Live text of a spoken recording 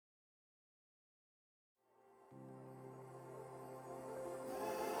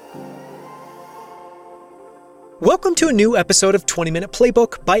Welcome to a new episode of 20-Minute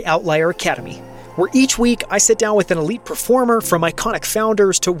Playbook by Outlier Academy, where each week I sit down with an elite performer from iconic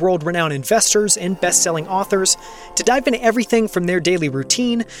founders to world-renowned investors and best-selling authors to dive into everything from their daily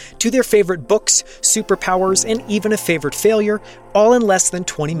routine to their favorite books, superpowers, and even a favorite failure, all in less than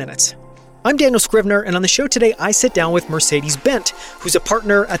 20 minutes. I'm Daniel Scrivner, and on the show today, I sit down with Mercedes Bent, who's a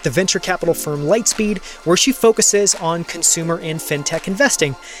partner at the venture capital firm Lightspeed, where she focuses on consumer and fintech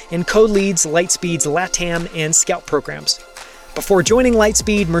investing and co-leads Lightspeed's LATAM and Scout programs. Before joining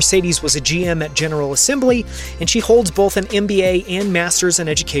Lightspeed, Mercedes was a GM at General Assembly, and she holds both an MBA and Master's in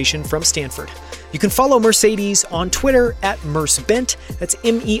Education from Stanford. You can follow Mercedes on Twitter at MERCBent, that's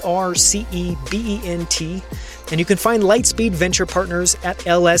MERCEBENT, and you can find Lightspeed Venture Partners at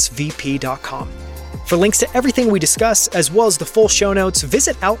lsvp.com. For links to everything we discuss, as well as the full show notes,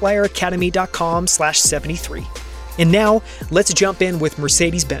 visit outlieracademy.com/73. And now, let's jump in with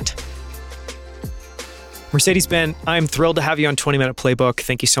Mercedes Bent. Mercedes Bent, I'm thrilled to have you on 20-Minute Playbook.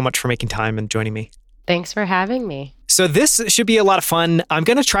 Thank you so much for making time and joining me. Thanks for having me. So this should be a lot of fun. I'm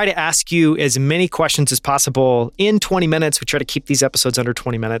going to try to ask you as many questions as possible in 20 minutes. We try to keep these episodes under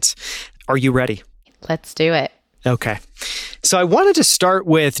 20 minutes. Are you ready? Let's do it. Okay. So I wanted to start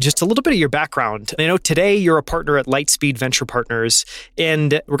with just a little bit of your background. I know today you're a partner at Lightspeed Venture Partners,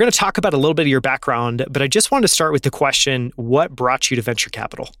 and we're going to talk about a little bit of your background, but I just wanted to start with the question, what brought you to venture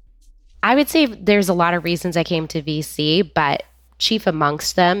capital? I would say there's a lot of reasons I came to VC, but chief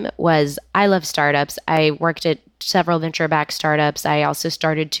amongst them was I love startups. I worked at several venture-backed startups. I also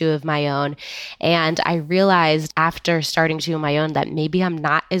started two of my own. And I realized after starting two of my own that maybe I'm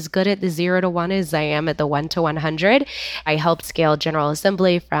not as good at the 0 to 1 as I am at the 1 to 100. I helped scale General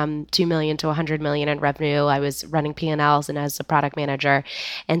Assembly from 2 million to 100 million in revenue. I was running P&Ls and as a product manager.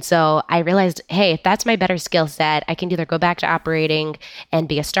 And so I realized, hey, if that's my better skill set, I can either go back to operating and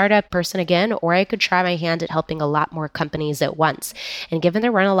be a startup person again, or I could try my hand at helping a lot more companies at once. And given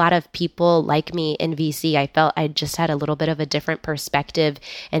there weren't a lot of people like me in VC, I felt I just had a little bit of a different perspective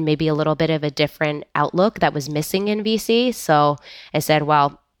and maybe a little bit of a different outlook that was missing in VC. So I said,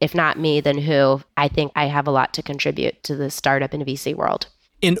 well, if not me, then who? I think I have a lot to contribute to the startup and VC world.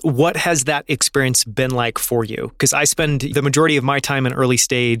 And what has that experience been like for you? Because I spend the majority of my time in early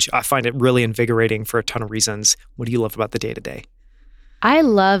stage. I find it really invigorating for a ton of reasons. What do you love about the day-to-day? I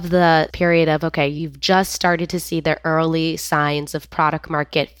love the period of, okay, you've just started to see the early signs of product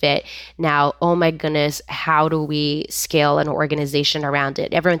market fit. Now, oh my goodness, how do we scale an organization around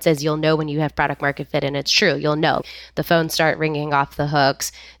it? Everyone says you'll know when you have product market fit, and it's true, you'll know. The phones start ringing off the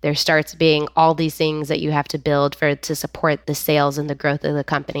hooks. There starts being all these things that you have to build to support the sales and the growth of the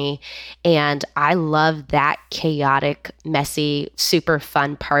company. And I love that chaotic, messy, super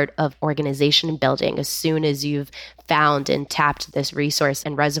fun part of organization building as soon as you've found and tapped this resource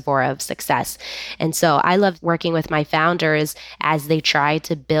and reservoir of success. And so I love working with my founders as they try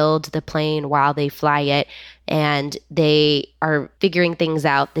to build the plane while they fly it. And they are figuring things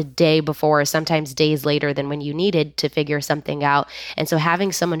out the day before, sometimes days later than when you needed to figure something out. And so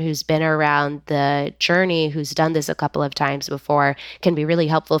having someone who's been around the journey, who's done this a couple of times before, can be really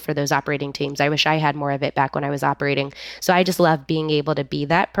helpful for those operating teams. I wish I had more of it back when I was operating. So I just love being able to be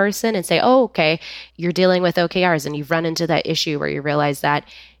that person and say, oh, okay, you're dealing with OKRs and you've run into that issue where you realize that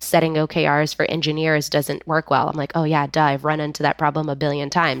setting OKRs for engineers doesn't work well. I'm like, oh yeah, duh, I've run into that problem a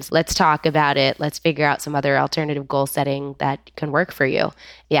billion times. Let's talk about it. Let's figure out some other alternative goal setting that can work for you.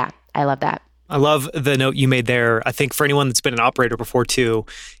 Yeah, I love that. I love the note you made there. I think for anyone that's been an operator before too,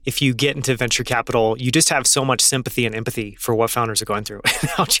 if you get into venture capital, you just have so much sympathy and empathy for what founders are going through and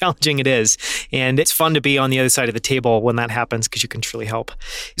how challenging it is. And it's fun to be on the other side of the table when that happens because you can truly help.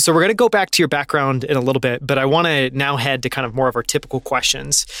 So we're going to go back to your background in a little bit, but I want to now head to kind of more of our typical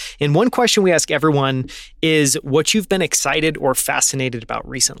questions. And one question we ask everyone is what you've been excited or fascinated about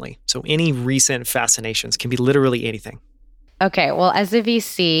recently. So any recent fascinations, can be literally anything. Okay, well, as a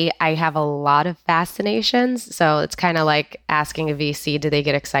VC, I have a lot of fascinations. So it's kind of like asking a VC, do they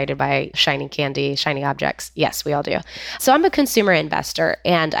get excited by shiny candy, shiny objects? Yes, we all do. So I'm a consumer investor,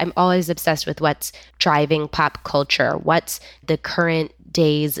 and I'm always obsessed with what's driving pop culture, what's the current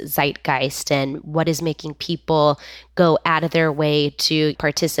day's zeitgeist, and what is making people go out of their way to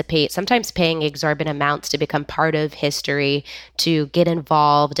participate, sometimes paying exorbitant amounts to become part of history, to get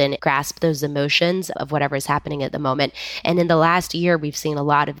involved and grasp those emotions of whatever is happening at the moment. And in the last year, we've seen a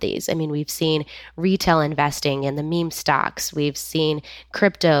lot of these. I mean, we've seen retail investing in the meme stocks. We've seen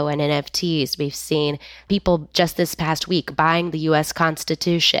crypto and NFTs. We've seen people just this past week buying the US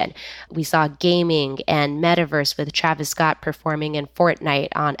Constitution. We saw gaming and metaverse with Travis Scott performing in Fortnite. Fortnite,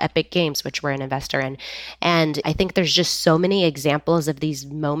 on Epic Games, which we're an investor in. And I think there's just so many examples of these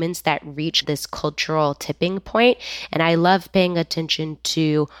moments that reach this cultural tipping point. And I love paying attention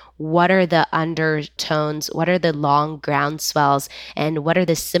to what are the undertones, what are the long groundswells, and what are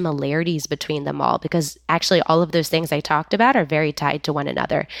the similarities between them all? Because actually all of those things I talked about are very tied to one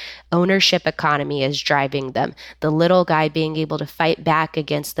another. Ownership economy is driving them. The little guy being able to fight back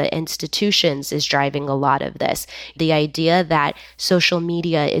against the institutions is driving a lot of this. The idea that social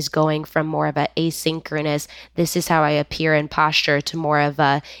media is going from more of a asynchronous, this is how I appear and posture, to more of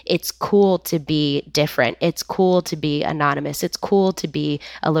a, it's cool to be different. It's cool to be anonymous. It's cool to be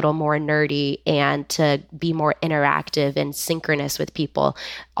a little more nerdy and to be more interactive and synchronous with people.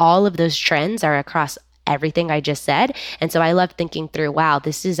 All of those trends are across everything I just said. And so I love thinking through, wow,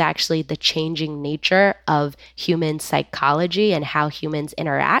 this is actually the changing nature of human psychology and how humans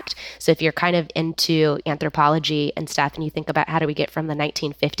interact. So if you're kind of into anthropology and stuff, and you think about how do we get from the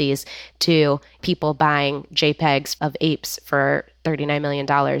 1950s to people buying JPEGs of apes for $39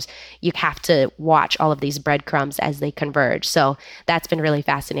 million, you have to watch all of these breadcrumbs as they converge. So that's been really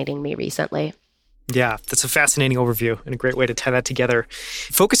fascinating me recently. Yeah, that's a fascinating overview and a great way to tie that together.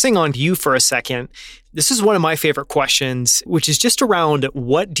 Focusing on you for a second, this is one of my favorite questions, which is just around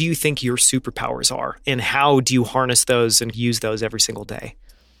what do you think your superpowers are and how do you harness those and use those every single day?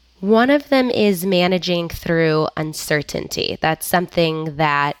 One of them is managing through uncertainty. That's something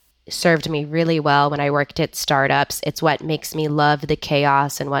that served me really well when I worked at startups. It's what makes me love the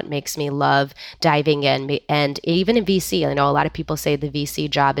chaos and what makes me love diving in. And even in VC, I know a lot of people say the VC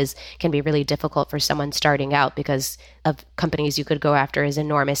job can be really difficult for someone starting out because of companies you could go after is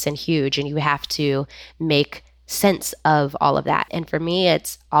enormous and huge, and you have to make sense of all of that. And for me,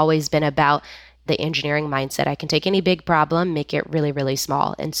 it's always been about the engineering mindset. I can take any big problem, make it really, really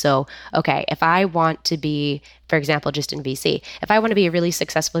small. And so, okay, if I want to be, for example, just in VC, if I want to be a really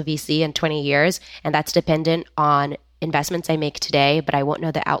successful VC in 20 years, and that's dependent on investments I make today, but I won't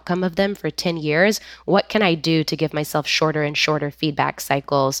know the outcome of them for 10 years, what can I do to give myself shorter and shorter feedback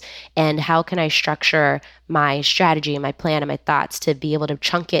cycles? And how can I structure my strategy and my plan and my thoughts to be able to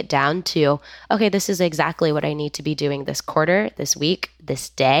chunk it down to, okay, this is exactly what I need to be doing this quarter, this week, this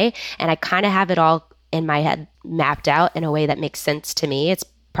day. And I kind of have it all in my head mapped out in a way that makes sense to me. It's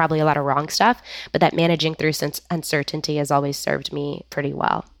probably a lot of wrong stuff, but that managing through uncertainty has always served me pretty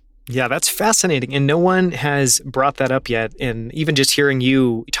well. Yeah, that's fascinating. And no one has brought that up yet. And even just hearing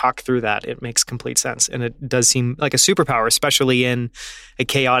you talk through that, it makes complete sense. And it does seem like a superpower, especially in a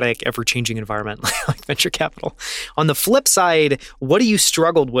chaotic, ever-changing environment like venture capital. On the flip side, what have you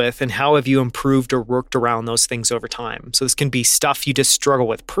struggled with and how have you improved or worked around those things over time? So this can be stuff you just struggle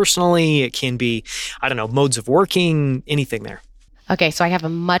with personally. It can be, I don't know, modes of working, anything there. Okay, so I have a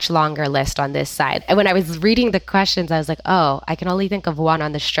much longer list on this side. And when I was reading the questions, I was like, oh, I can only think of one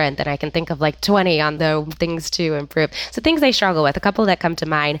on the strength, and I can think of like 20 on the things to improve. So things I struggle with, a couple that come to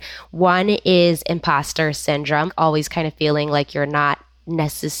mind. One is imposter syndrome, always kind of feeling like you're not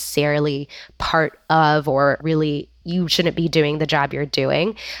necessarily part of, or really you shouldn't be doing the job you're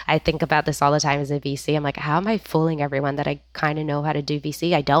doing. I think about this all the time as a VC. I'm like, how am I fooling everyone that I kind of know how to do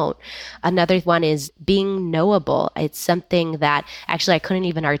VC? I don't. Another one is being knowable. It's something that actually I couldn't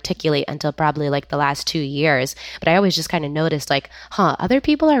even articulate until probably like the last 2 years. But I always just kind of noticed like, other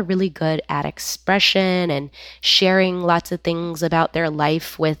people are really good at expression and sharing lots of things about their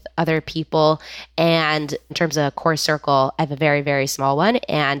life with other people. And in terms of a core circle, I have a very, very small one.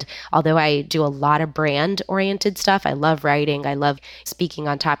 And although I do a lot of brand-oriented stuff, I love writing. I love speaking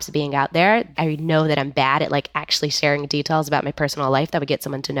on tops of being out there. I know that I'm bad at like actually sharing details about my personal life that would get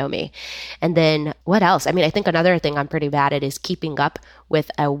someone to know me. And then what else? I mean, I think another thing I'm pretty bad at is keeping up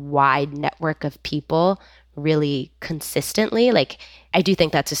with a wide network of people really consistently. Like, I do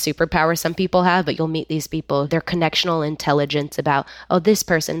think that's a superpower some people have, but you'll meet these people, their connectional intelligence about, oh, this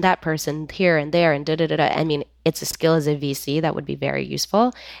person, that person, here and there, and da-da-da-da. I mean, it's a skill as a VC that would be very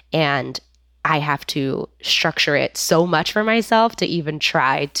useful. And I have to structure it so much for myself to even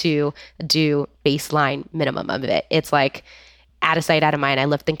try to do baseline minimum of it. It's like out of sight, out of mind. I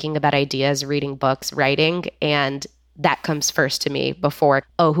love thinking about ideas, reading books, writing, and that comes first to me before,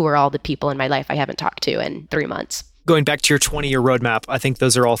 who are all the people in my life I haven't talked to in 3 months? Going back to your 20-year roadmap, I think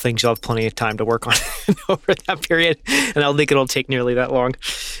those are all things you'll have plenty of time to work on over that period. And I don't think it'll take nearly that long.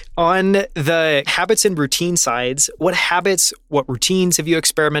 On the habits and routine sides, what habits, what routines have you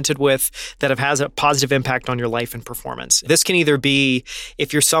experimented with that have had a positive impact on your life and performance? This can either be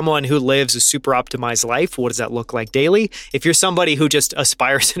if you're someone who lives a super optimized life, what does that look like daily? If you're somebody who just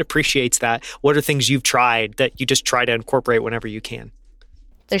aspires and appreciates that, what are things you've tried that you just try to incorporate whenever you can?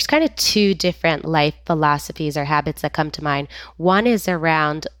 There's kind of two different life philosophies or habits that come to mind. One is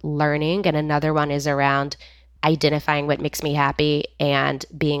around learning, and another one is around identifying what makes me happy and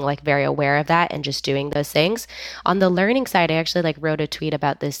being like very aware of that and just doing those things. On the learning side, I actually like wrote a tweet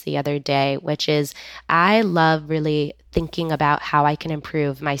about this the other day, which is I love really thinking about how I can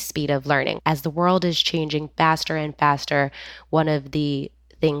improve my speed of learning. As the world is changing faster and faster, one of the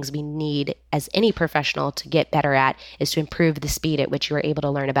things we need as any professional to get better at is to improve the speed at which you are able to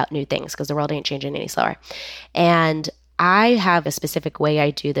learn about new things, because the world ain't changing any slower. And I have a specific way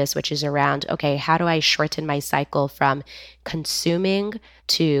I do this, which is around, okay, how do I shorten my cycle from consuming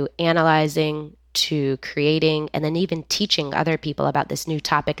to analyzing to creating, and then even teaching other people about this new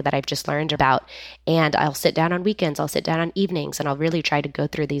topic that I've just learned about. And I'll sit down on weekends, I'll sit down on evenings, and I'll really try to go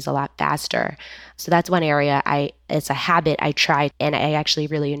through these a lot faster. So that's one area it's a habit I try and I actually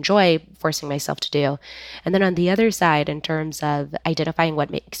really enjoy forcing myself to do. And then on the other side, in terms of identifying what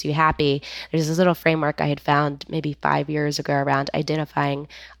makes you happy, there's this little framework I had found maybe 5 years ago around identifying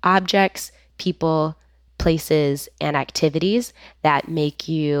objects, people, places, and activities that make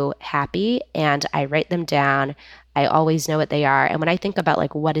you happy. And I write them down. I always know what they are. And when I think about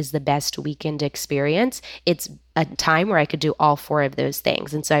like what is the best weekend experience, it's a time where I could do all four of those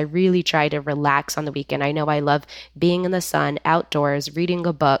things. And so I really try to relax on the weekend. I know I love being in the sun, outdoors, reading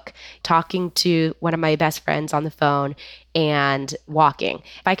a book, talking to one of my best friends on the phone, and walking.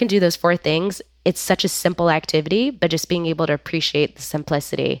 If I can do those four things, it's such a simple activity, but just being able to appreciate the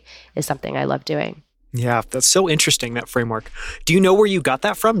simplicity is something I love doing. Yeah, that's so interesting, that framework. Do you know where you got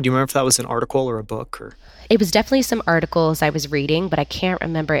that from? Do you remember if that was an article or a book? Or It was definitely some articles I was reading, but I can't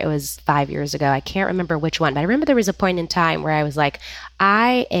remember. It was 5 years ago. I can't remember which one, but I remember there was a point in time where I was like,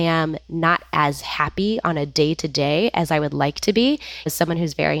 I am not as happy on a day-to-day as I would like to be. As someone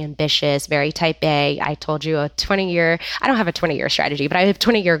who's very ambitious, very type A, I told you I don't have a 20-year strategy, but I have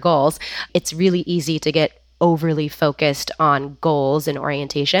 20-year goals. It's really easy to get overly focused on goals and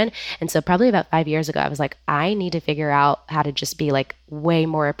orientation. And so probably about 5 years ago, I was like, I need to figure out how to just be like way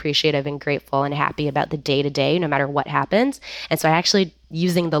more appreciative and grateful and happy about the day to day, no matter what happens. And so I actually,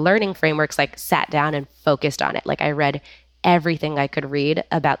 using the learning frameworks, like sat down and focused on it. Like I read everything I could read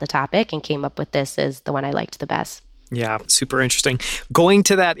about the topic and came up with this as the one I liked the best. Yeah, super interesting. Going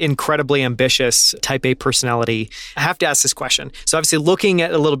to that incredibly ambitious type A personality, I have to ask this question. So obviously looking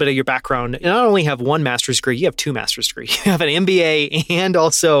at a little bit of your background, you not only have one master's degree, you have two master's degrees. You have an MBA and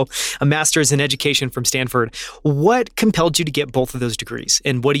also a master's in education from Stanford. What compelled you to get both of those degrees?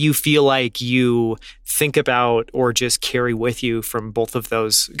 And what do you feel like you think about or just carry with you from both of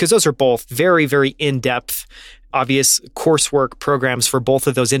those? Because those are both very, very in-depth, obvious coursework programs for both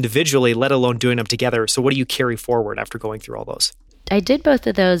of those individually, let alone doing them together. So what do you carry forward after going through all those? I did both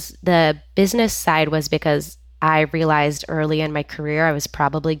of those. The business side was because I realized early in my career I was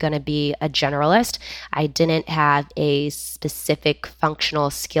probably going to be a generalist. I didn't have a specific functional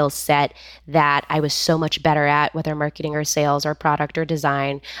skill set that I was so much better at, whether marketing or sales or product or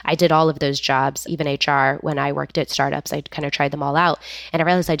design. I did all of those jobs, even HR, when I worked at startups. I kind of tried them all out. And I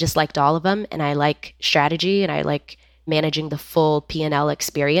realized I just liked all of them. And I like strategy and I like managing the full P&L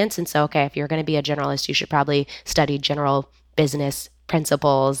experience. And so, okay, if you're going to be a generalist, you should probably study general business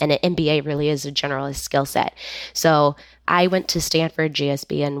principles, and an MBA really is a generalist skill set. So I went to Stanford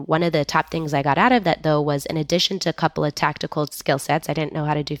GSB, and one of the top things I got out of that, though, was in addition to a couple of tactical skill sets, I didn't know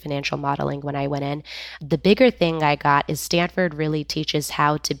how to do financial modeling when I went in. The bigger thing I got is Stanford really teaches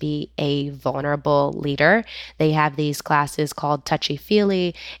how to be a vulnerable leader. They have these classes called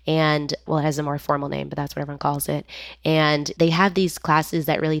Touchy-Feely, and, well, it has a more formal name, but that's what everyone calls it. And they have these classes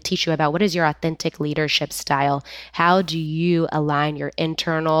that really teach you about what is your authentic leadership style? How do you align your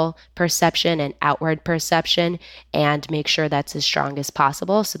internal perception and outward perception and make sure that's as strong as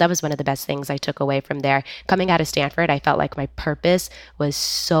possible? So that was one of the best things I took away from there. Coming out of Stanford, I felt like my purpose was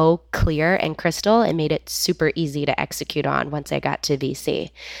so clear and crystal and made it super easy to execute on once I got to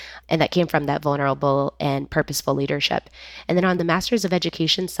VC. And that came from that vulnerable and purposeful leadership. And then on the Masters of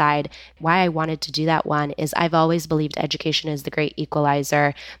Education side, why I wanted to do that one is I've always believed education is the great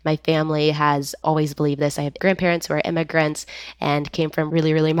equalizer. My family has always believed this. I have grandparents who are immigrants and came from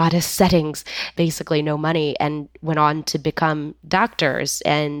really, really modest settings, basically no money, and went on to become doctors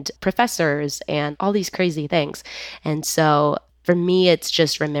and professors and all these crazy things. And so for me, it's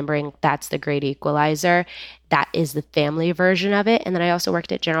just remembering that's the great equalizer. That is the family version of it. And then I also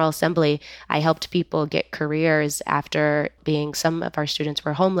worked at General Assembly. I helped people get careers after some of our students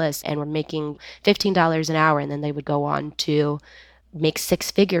were homeless and were making $15 an hour. And then they would go on to make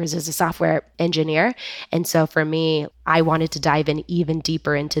six figures as a software engineer. And so for me, I wanted to dive in even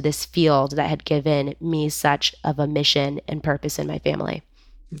deeper into this field that had given me such of a mission and purpose in my family.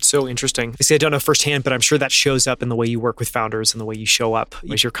 So interesting. I see, I don't know firsthand, but I'm sure that shows up in the way you work with founders and the way you show up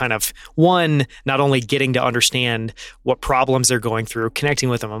as you're kind of, one, not only getting to understand what problems they're going through, connecting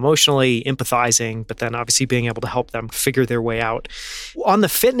with them emotionally, empathizing, but then obviously being able to help them figure their way out. On the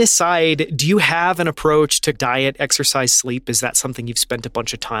fitness side, do you have an approach to diet, exercise, sleep? Is that something you've spent a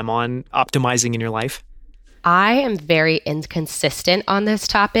bunch of time on optimizing in your life? I am very inconsistent on this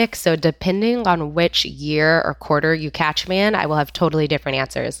topic. So depending on which year or quarter you catch me in, I will have totally different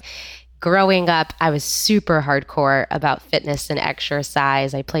answers. Growing up, I was super hardcore about fitness and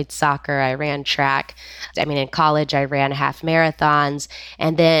exercise. I played soccer. I ran track. In college, I ran half marathons.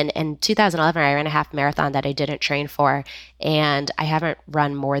 And then in 2011, I ran a half marathon that I didn't train for. And I haven't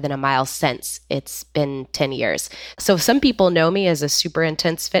run more than a mile since. It's been 10 years. So some people know me as a super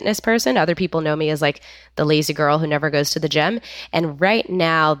intense fitness person. Other people know me as like the lazy girl who never goes to the gym. And right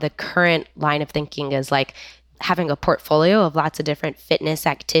now, the current line of thinking is like, having a portfolio of lots of different fitness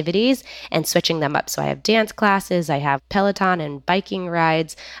activities and switching them up. So I have dance classes, I have Peloton and biking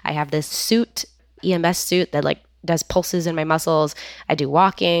rides, I have this suit, EMS suit that like does pulses in my muscles. I do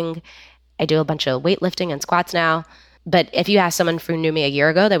walking, I do a bunch of weightlifting and squats now. But if you ask someone who knew me a year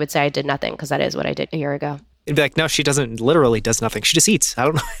ago, they would say I did nothing because that is what I did a year ago. It'd be like, no, she literally does nothing. She just eats. I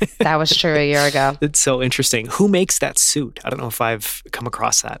don't know. That was true a year ago. It's so interesting. Who makes that suit? I don't know if I've come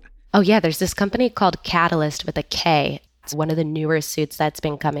across that. Oh, yeah. There's this company called Catalyst with a K. It's one of the newer suits that's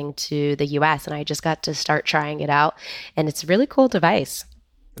been coming to the US, and I just got to start trying it out. And it's a really cool device.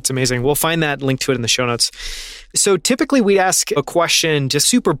 That's amazing. We'll find that link to it in the show notes. So typically we'd ask a question just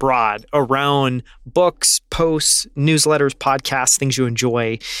super broad around books, posts, newsletters, podcasts, things you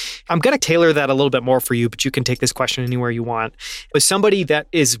enjoy. I'm going to tailor that a little bit more for you, but you can take this question anywhere you want. As somebody that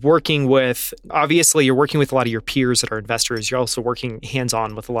is working with, obviously you're working with a lot of your peers that are investors. You're also working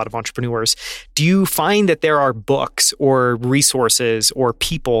hands-on with a lot of entrepreneurs. Do you find that there are books or resources or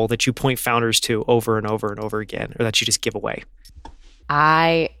people that you point founders to over and over and over again, or that you just give away?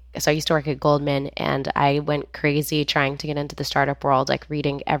 So I used to work at Goldman, and I went crazy trying to get into the startup world, like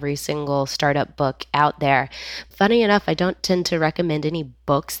reading every single startup book out there. Funny enough, I don't tend to recommend any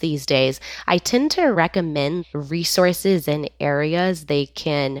books these days. I tend to recommend resources in areas they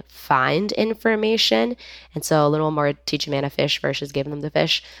can find information. And so a little more teach a man a fish versus giving them the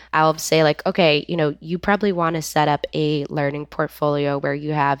fish. I'll say like, okay, you probably want to set up a learning portfolio where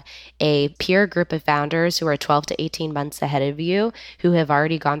you have a peer group of founders who are 12 to 18 months ahead of you, who have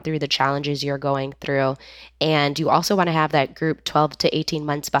already gone through the challenges you're going through. And you also want to have that group 12 to 18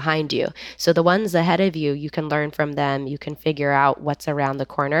 months behind you. So the ones ahead of you, you can learn from them. You can figure out what's around the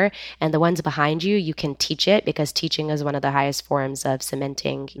corner. And the ones behind you, you can teach it, because teaching is one of the highest forms of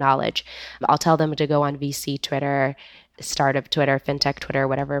cementing knowledge. I'll tell them to go on VC Twitter, startup Twitter, fintech Twitter,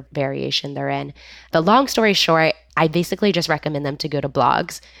 whatever variation they're in. The long story short, I basically just recommend them to go to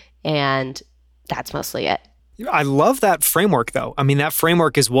blogs, and that's mostly it. I love that framework, though. That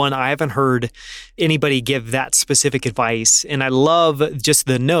framework is one I haven't heard anybody give that specific advice. And I love just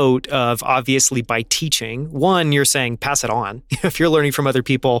the note of, obviously, by teaching, one, you're saying pass it on. If you're learning from other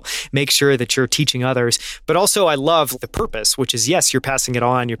people, make sure that you're teaching others. But also, I love the purpose, which is, yes, you're passing it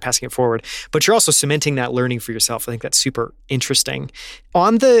on, you're passing it forward, but you're also cementing that learning for yourself. I think that's super interesting.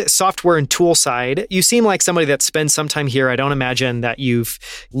 On the software and tool side, you seem like somebody that spends some time here. I don't imagine that you've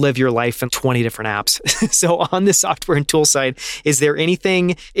lived your life in 20 different apps. So on the software and tool side, is there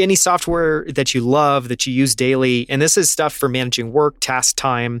any software that you love, that you use daily? And this is stuff for managing work, task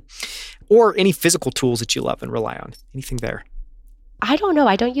time, or any physical tools that you love and rely on. Anything there? I don't know.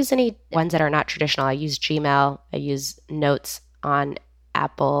 I don't use any ones that are not traditional. I use Gmail. I use Notes on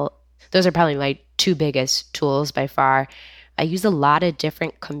Apple. Those are probably my two biggest tools by far. I use a lot of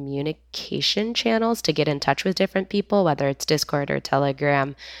different communication channels to get in touch with different people, whether it's Discord or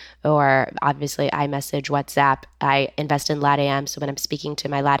Telegram, or obviously iMessage, WhatsApp. I invest in LATAM. So when I'm speaking to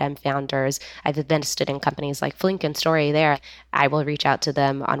my LATAM founders, I've invested in companies like Flink and Story there. I will reach out to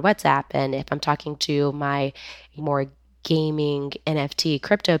them on WhatsApp. And if I'm talking to my more gaming, NFT,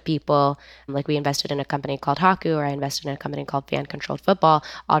 crypto people, like we invested in a company called Haku, or I invested in a company called Fan Controlled Football,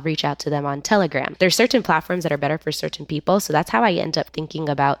 I'll reach out to them on Telegram. There's certain platforms that are better for certain people. So that's how I end up thinking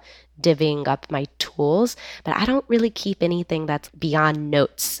about divvying up my tools. But I don't really keep anything that's beyond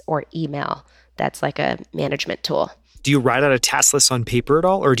Notes or email. That's like a management tool. Do you write out a task list on paper at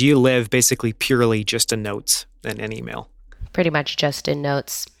all? Or do you live basically purely just in Notes and an email? Pretty much just in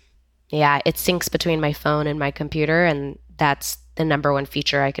Notes. Yeah, it syncs between my phone and my computer, and that's the number one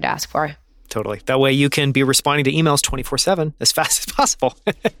feature I could ask for. Totally. That way you can be responding to emails 24/7 as fast as possible.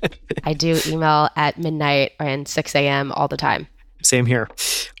 I do email at midnight and 6 a.m. all the time. Same here.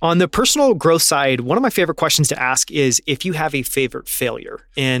 On the personal growth side, one of my favorite questions to ask is if you have a favorite failure.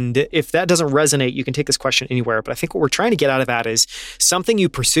 And if that doesn't resonate, you can take this question anywhere. But I think what we're trying to get out of that is something you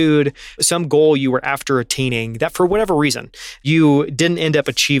pursued, some goal you were after attaining that for whatever reason you didn't end up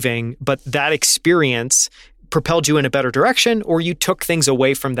achieving, but that experience propelled you in a better direction, or you took things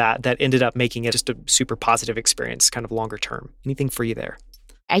away from that ended up making it just a super positive experience, kind of longer term. Anything for you there?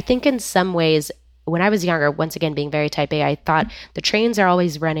 I think in some ways, when I was younger, once again, being very type A, I thought the trains are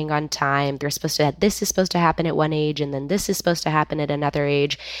always running on time. This is supposed to happen at one age, and then this is supposed to happen at another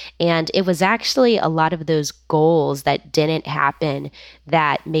age. And it was actually a lot of those goals that didn't happen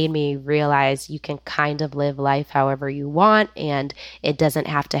that made me realize you can kind of live life however you want, and it doesn't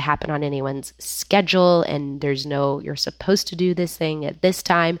have to happen on anyone's schedule, and there's no, you're supposed to do this thing at this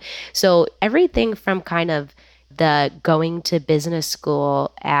time. So everything from kind of the going to business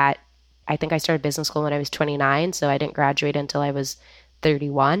school I think I started business school when I was 29, so I didn't graduate until I was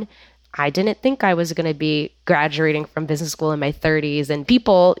 31. I didn't think I was going to be graduating from business school in my 30s. And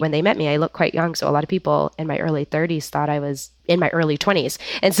people, when they met me, I look quite young. So a lot of people in my early 30s thought I was in my early 20s.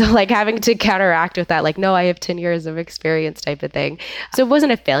 And so like having to counteract with that, like, no, I have 10 years of experience type of thing. So it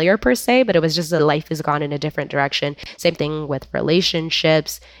wasn't a failure per se, but it was just that life has gone in a different direction. Same thing with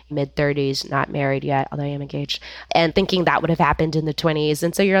relationships, mid 30s, not married yet, although I am engaged, and thinking that would have happened in the 20s.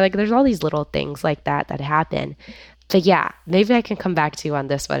 And so you're like, there's all these little things like that happen. But yeah, maybe I can come back to you on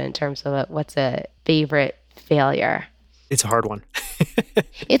this one in terms of what's a favorite failure. It's a hard one.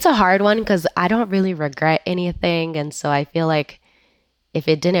 It's a hard one because I don't really regret anything. And so I feel like if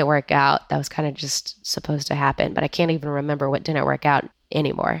it didn't work out, that was kind of just supposed to happen. But I can't even remember what didn't work out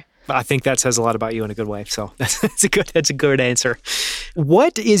anymore. I think that says a lot about you in a good way. So that's a good answer.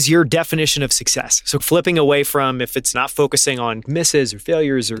 What is your definition of success? So flipping away from if it's not focusing on misses or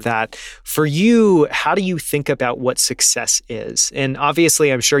failures or that, for you, how do you think about what success is? And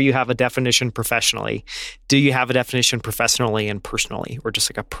obviously, I'm sure you have a definition professionally. Do you have a definition professionally and personally, or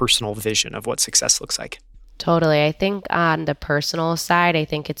just like a personal vision of what success looks like? Totally. I think on the personal side, I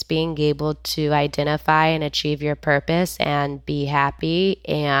think it's being able to identify and achieve your purpose and be happy.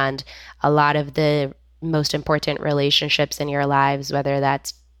 And a lot of the most important relationships in your lives, whether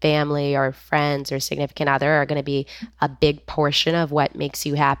that's family or friends or significant other, are going to be a big portion of what makes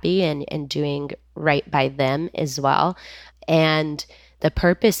you happy and doing right by them as well. And the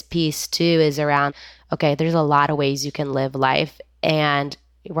purpose piece too is around, okay, there's a lot of ways you can live life, and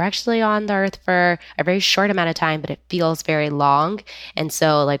we're actually on the earth for a very short amount of time, but it feels very long. And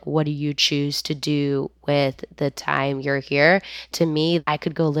so like, what do you choose to do with the time you're here? To me, I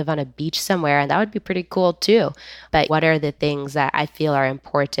could go live on a beach somewhere and that would be pretty cool too. But what are the things that I feel are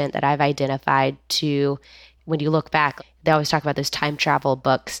important that I've identified to, when you look back, they always talk about those time travel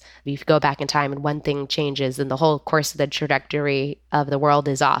books. You go back in time and one thing changes and the whole course of the trajectory of the world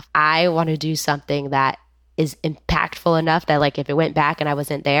is off. I want to do something that is impactful enough that like if it went back and I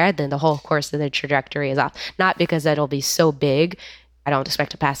wasn't there, then the whole course of the trajectory is off. Not because it'll be so big. I don't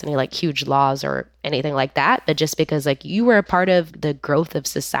expect to pass any like huge laws or anything like that, but just because like you were a part of the growth of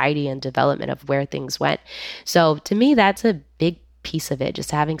society and development of where things went. So to me, that's a big piece of it,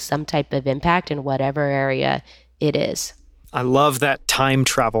 just having some type of impact in whatever area it is. I love that time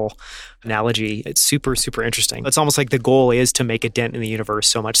travel analogy. It's super, super interesting. It's almost like the goal is to make a dent in the universe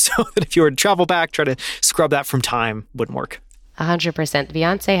so much so that if you were to travel back, try to scrub that from time, wouldn't work. 100%.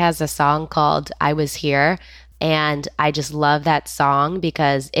 Beyonce has a song called I Was Here, and I just love that song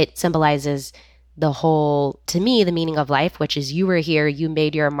because it symbolizes the whole, to me, the meaning of life, which is you were here, you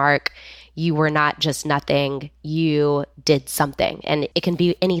made your mark, you were not just nothing, you did something. And it can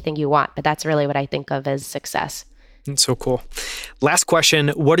be anything you want, but that's really what I think of as success. That's so cool. Last question.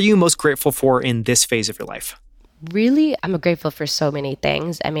 What are you most grateful for in this phase of your life? Really, I'm grateful for so many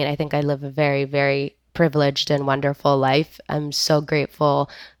things. I mean, I think I live a very, very privileged and wonderful life. I'm so grateful.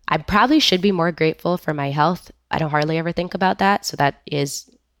 I probably should be more grateful for my health. I don't hardly ever think about that. So that is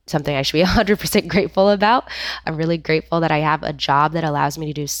something I should be 100% grateful about. I'm really grateful that I have a job that allows me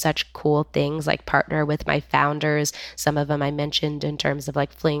to do such cool things like partner with my founders. Some of them I mentioned in terms of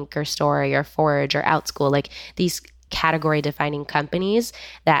like Flink or Story or Forge or OutSchool, like these category defining companies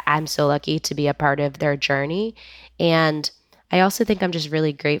that I'm so lucky to be a part of their journey. And I also think I'm just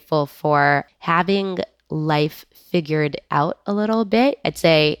really grateful for having life figured out a little bit. I'd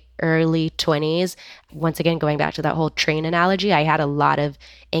say early 20s, once again, going back to that whole train analogy, I had a lot of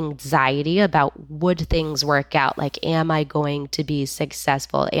anxiety about would things work out? Like, am I going to be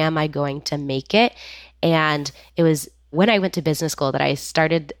successful? Am I going to make it? And it was when I went to business school that I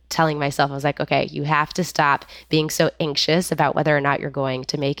started telling myself, I was like, okay, you have to stop being so anxious about whether or not you're going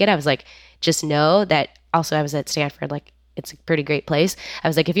to make it. I was like, just know that also I was at Stanford, like it's a pretty great place. I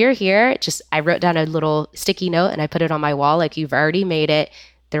was like, if you're here, I wrote down a little sticky note and I put it on my wall. Like, you've already made it.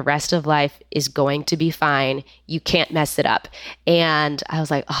 The rest of life is going to be fine. You can't mess it up. And I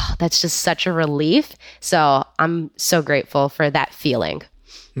was like, oh, that's just such a relief. So I'm so grateful for that feeling.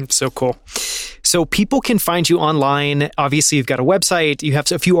 So cool. So people can find you online. Obviously, you've got a website. You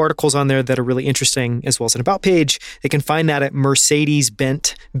have a few articles on there that are really interesting, as well as an about page. They can find that at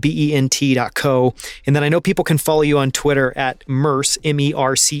Mercedesbent, BENT.co. And then I know people can follow you on Twitter at Merce,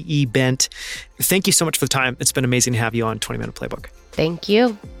 MERCE Bent. Thank you so much for the time. It's been amazing to have you on 20 Minute Playbook. Thank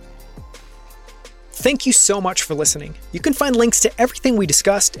you. Thank you so much for listening. You can find links to everything we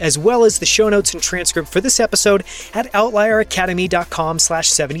discussed, as well as the show notes and transcript for this episode at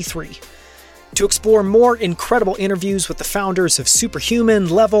outlieracademy.com/73. To explore more incredible interviews with the founders of Superhuman,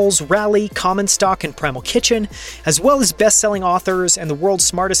 Levels, Rally, Common Stock, and Primal Kitchen, as well as best-selling authors and the world's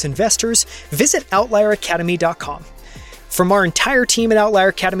smartest investors, visit outlieracademy.com. From our entire team at Outlier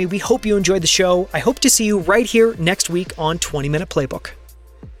Academy, we hope you enjoyed the show. I hope to see you right here next week on 20 Minute Playbook.